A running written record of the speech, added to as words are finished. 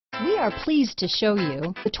We are pleased to show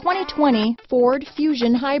you the 2020 Ford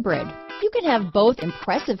Fusion Hybrid. You can have both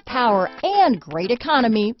impressive power and great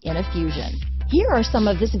economy in a Fusion. Here are some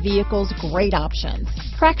of this vehicle's great options: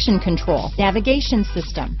 traction control, navigation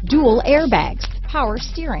system, dual airbags, power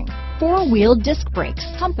steering, four-wheel disc brakes,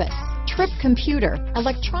 compass, trip computer,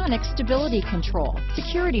 electronic stability control,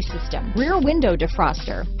 security system, rear window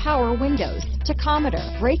defroster, power windows,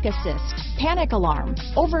 tachometer, brake assist, panic alarm,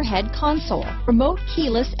 overhead console, remote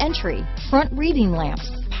keyless entry, front reading lamps,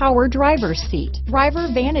 power driver's seat, driver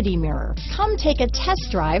vanity mirror. Come take a test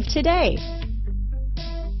drive today.